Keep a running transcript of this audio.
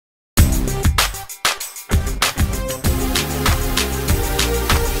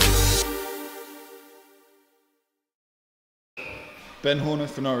Ben Horner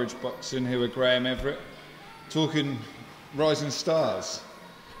for Norwich Boxing, here with Graham Everett, talking rising stars.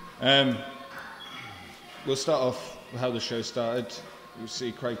 We'll start off with how the show started. You'll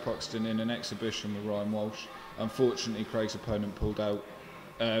see Craig Poxton in an exhibition with Ryan Walsh. Unfortunately, Craig's opponent pulled out.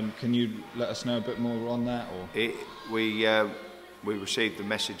 Can you let us know a bit more on that? Or? We received the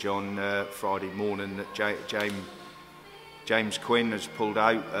message on Friday morning that James Quinn has pulled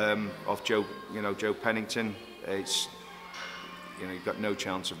out off Joe Pennington. It's you've got no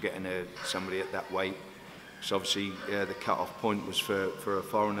chance of getting somebody at that weight. So obviously the cut-off point was for a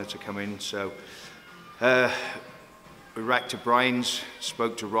foreigner to come in. So we racked our brains,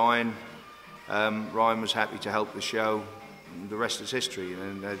 spoke to Ryan. Ryan was happy to help the show. The rest is history,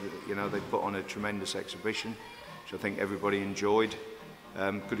 and they put on a tremendous exhibition, which I think everybody enjoyed.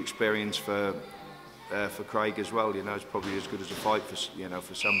 Good experience for Craig as well. It's probably as good as a fight for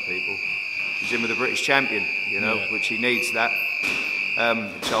for some people. He's in with a British champion, which he needs that.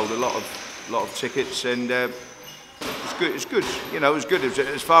 Sold a lot of tickets, and it's good. It's good. It was good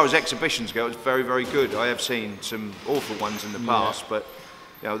as far as exhibitions go. It was very, very good. I have seen some awful ones in the past, but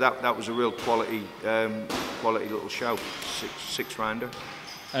that was a real quality little show, six rounder.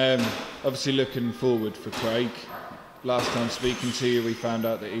 Obviously, looking forward for Craig. Last time speaking to you, we found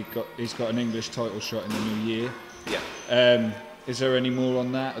out that he's got an English title shot in the new year. Yeah. Is there any more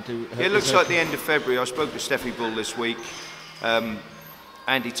on that? It looks like the end of February. I spoke to Steffi Bull this week.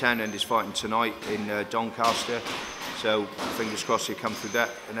 Andy Townend is fighting tonight in Doncaster, so fingers crossed he'll come through that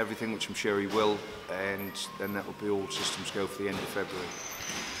and everything, which I'm sure he will, and then that will be all systems go for the end of February.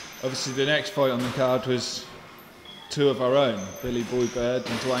 Obviously, the next fight on the card was two of our own, Billy Boy Bird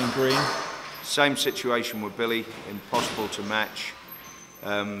and Dwayne Green. Same situation with Billy, impossible to match.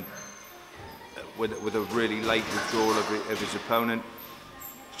 With a really late withdrawal of his opponent.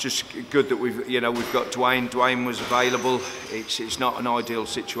 It's just good that we've got Dwayne. Dwayne was available. It's not an ideal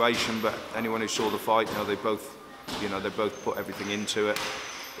situation, but anyone who saw the fight, they both put everything into it.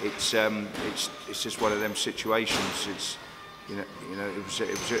 It's just one of them situations. It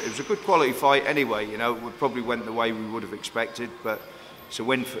was a good quality fight anyway. It probably went the way we would have expected, but it's a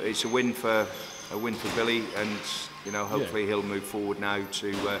win for Billy, and hopefully he'll move forward now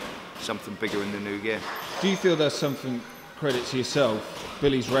to something bigger in the new year. Do you feel there's something, credit to yourself,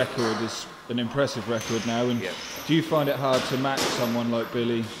 Billy's record is an impressive record now, and do you find it hard to match someone like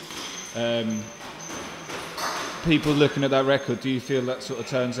Billy? People looking at that record, do you feel that sort of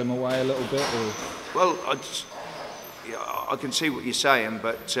turns them away a little bit? Or? Well, I can see what you're saying,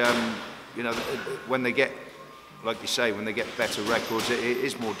 but when they get, like you say, when they get better records, it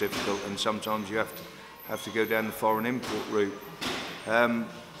is more difficult, and sometimes you have to go down the foreign import route.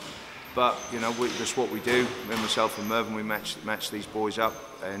 But that's what we do. Myself and Mervyn, we match these boys up,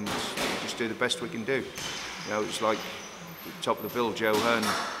 and just do the best we can do. It's like top of the bill, Joe Hearn,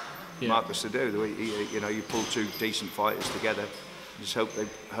 Marcus to do. You pull two decent fighters together. Just hope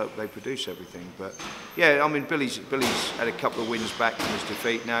they produce everything. But yeah, I mean, Billy's had a couple of wins back from his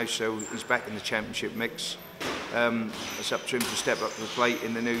defeat now, so he's back in the championship mix. It's up to him to step up to the plate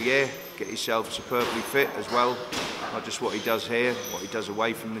in the new year, get himself superbly fit as well. Not just what he does here, what he does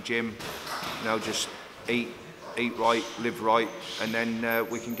away from the gym. Just eat right, live right, and then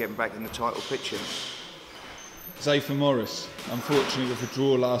we can get him back in the title picture. Zayfer Morris, unfortunately with a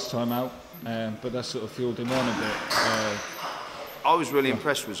draw last time out, but that sort of fueled him on a bit. I was really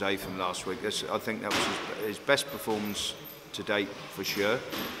impressed with Zayfer last week. I think that was his best performance to date for sure.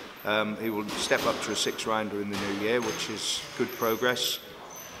 He will step up to a 6-rounder in the new year, which is good progress.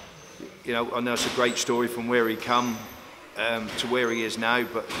 I know it's a great story from where he come to where he is now,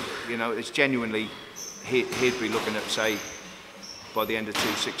 but it's genuinely he'd be looking at, say, by the end of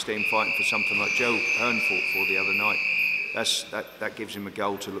 2016, fighting for something like Joe Hearn fought for the other night. That gives him a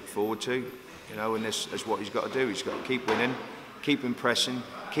goal to look forward to, and this is what he's got to do. He's got to keep winning, keep impressing,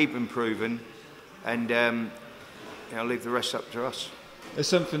 keep improving, and leave the rest up to us. There's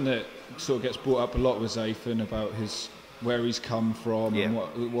something that sort of gets brought up a lot with Zayfer about where he's come from and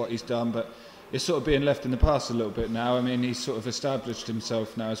what he's done, but it's sort of being left in the past a little bit now. I mean, he's sort of established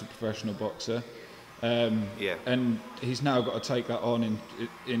himself now as a professional boxer, and he's now got to take that on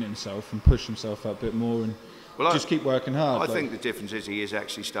in himself and push himself up a bit more and just keep working hard. I think the difference is he is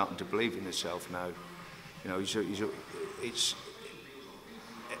actually starting to believe in himself now. It's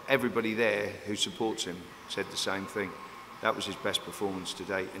everybody there who supports him said the same thing. That was his best performance to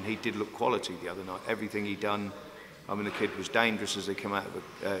date, and he did look quality the other night. Everything he done, I mean, the kid was dangerous as they come out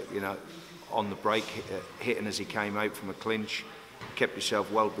of on the break, hitting as he came out from a clinch, kept himself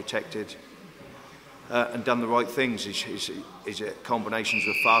well protected, and done the right things. His combinations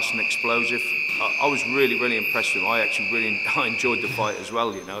were fast and explosive. I was really impressed with him. I actually I enjoyed the fight as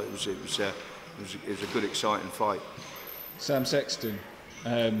well. You know, it was a good, exciting fight. Sam Sexton,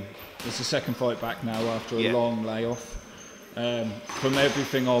 it's the second fight back now after a long layoff. From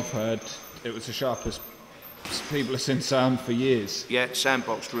everything I've heard, it was the sharpest people have seen Sam for years. Yeah, Sam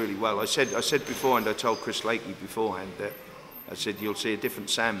boxed really well. I said beforehand, I told Chris Lakey beforehand that I said you'll see a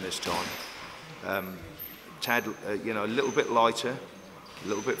different Sam this time. Tad, you know, a little bit lighter, a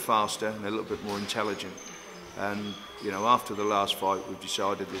little bit faster, and a little bit more intelligent. And you know, after the last fight, we've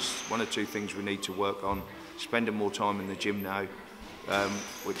decided there's one or two things we need to work on. Spending more time in the gym now,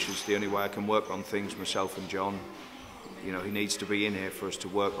 which is the only way I can work on things, myself and John. You know, he needs to be in here for us to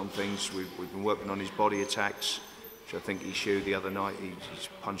work on things. We've been working on his body attacks, which I think he showed the other night. He's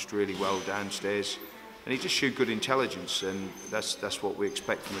punched really well downstairs, and he just showed good intelligence, and that's what we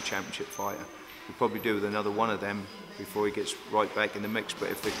expect from a championship fighter. We'll probably do with another one of them before he gets right back in the mix, but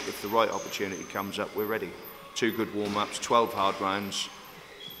if the right opportunity comes up, we're ready. 2 good warm-ups, 12 hard rounds.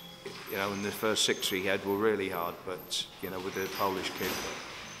 You know, and the first 6 he had were really hard, but you know, with the Polish kid,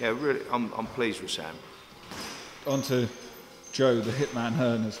 yeah, really, I'm pleased with Sam. On to Joe, the Hitman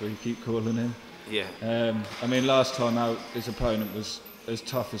Hearn, as we keep calling him. Yeah. I mean, last time out, his opponent was as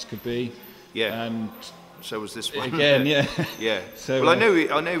tough as could be. Yeah. And so was this one. Again, yeah. Yeah. So, well, I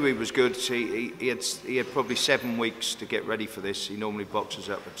knew he was good. He had probably 7 weeks to get ready for this. He normally boxes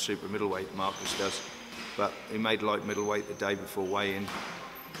up at super middleweight, Marcus does, but he made light middleweight the day before weigh-in.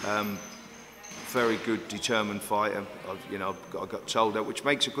 Very good, determined fighter. You know, I got told that, which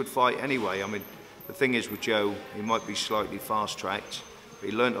makes a good fight anyway. I mean, the thing is with Joe, he might be slightly fast-tracked, but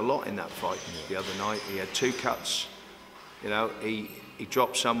he learnt a lot in that fight the other night. He had 2 cuts. You know, he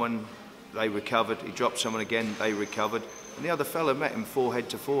dropped someone, they recovered. He dropped someone again, they recovered. And the other fella met him forehead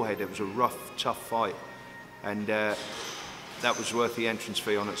to forehead. It was a rough, tough fight, and that was worth the entrance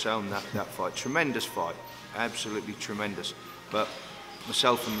fee on its own. That fight, tremendous fight, absolutely tremendous. But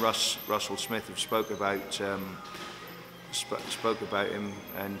myself and Russell Smith have spoke about him,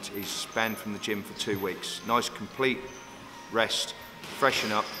 and he's banned from the gym for 2 weeks. Nice complete rest,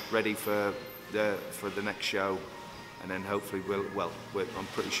 freshen up, ready for the next show, and then hopefully I'm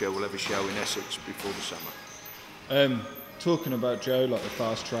pretty sure we'll have a show in Essex before the summer. Talking about Joe, like the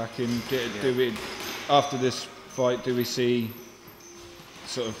fast tracking, do we, after this fight, do we see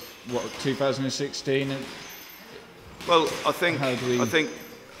sort of what 2016? Well, I think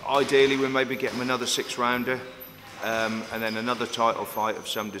ideally we maybe get him another 6-rounder, and then another title fight of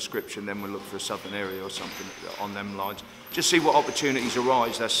some description. Then we'll look for a Southern area or something on them lines. Just see what opportunities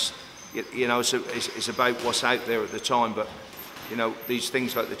arise. That's, you know, it's about what's out there at the time. But you know, these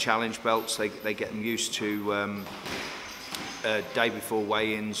things like the challenge belts, they get them used to day before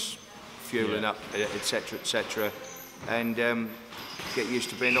weigh-ins, fueling up, etc., and get used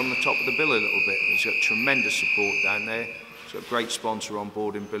to being on the top of the bill a little bit. He's got tremendous support down there. He's got a great sponsor on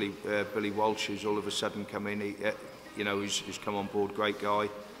board in Billy Walsh, who's all of a sudden come in. You know, who's come on board, great guy,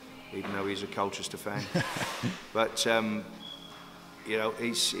 even though he's a Colchester fan. But you know,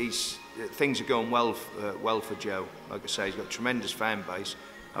 things are going well for Joe. Like I say, he's got a tremendous fan base,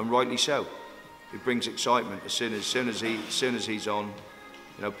 and rightly so. It brings excitement as soon as he's on.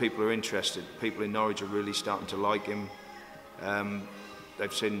 You know, people are interested. People in Norwich are really starting to like him.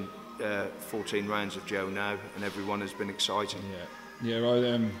 They've seen 14 rounds of Joe now, and everyone has been excited.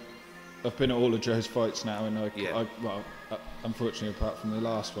 Yeah. I've been at all of Joe's fights now, and unfortunately, apart from the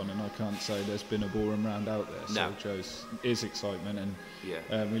last one, and I can't say there's been a boring round out there. No. So Joe's is excitement,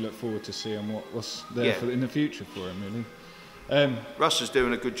 and we look forward to seeing what's there in the future for him, really. Russ is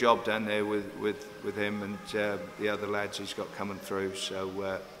doing a good job down there with him and the other lads he's got coming through.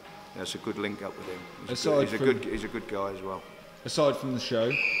 So it's a good link up with him. He's a good guy as well. Aside from the show,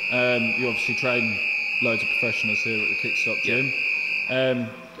 you obviously train loads of professionals here at the Kickstop Gym.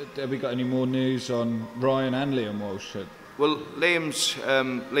 Have we got any more news on Ryan and Liam Walsh? Well,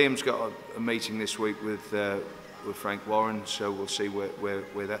 Liam's got a meeting this week with Frank Warren, so we'll see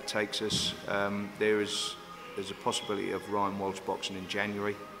where that takes us. There's a possibility of Ryan Walsh boxing in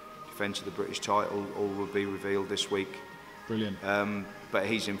January, defence of the British title. All will be revealed this week. Brilliant. But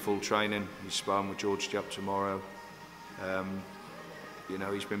he's in full training. He's sparring with George Jupp tomorrow. You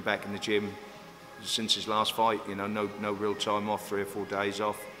know, he's been back in the gym since his last fight. You know, no real time off, 3 or 4 days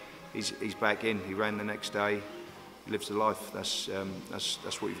off. He's back in. He ran the next day. He lives the life. That's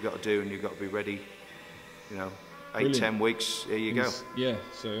what you've got to do, and you've got to be ready. You know, 8-10 weeks. Here you go. Yeah.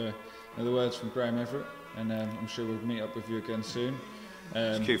 So, other words from Graham Everett, and I'm sure we'll meet up with you again soon.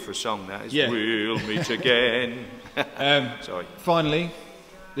 It's cue for a song. That is. Yeah. We'll meet again. Sorry. Finally,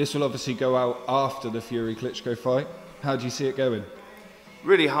 this will obviously go out after the Fury Klitschko fight. How do you see it going?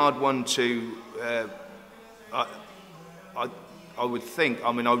 Really hard one to I would think.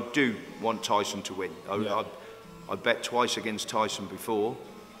 I mean, I do want Tyson to win. I bet twice against Tyson before.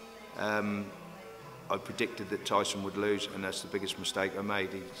 I predicted that Tyson would lose, and that's the biggest mistake I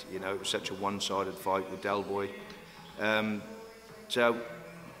made. It was such a one-sided fight with Del Boy. So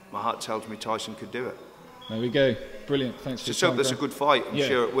my heart tells me Tyson could do it. There we go. Brilliant. Thanks for your time. Just hope that's a good fight. I'm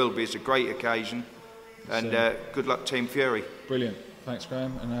sure it will be. It's a great occasion. And good luck, Team Fury. Brilliant. Thanks,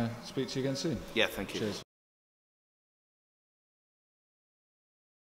 Graham, and speak to you again soon. Yeah, thank you. Cheers.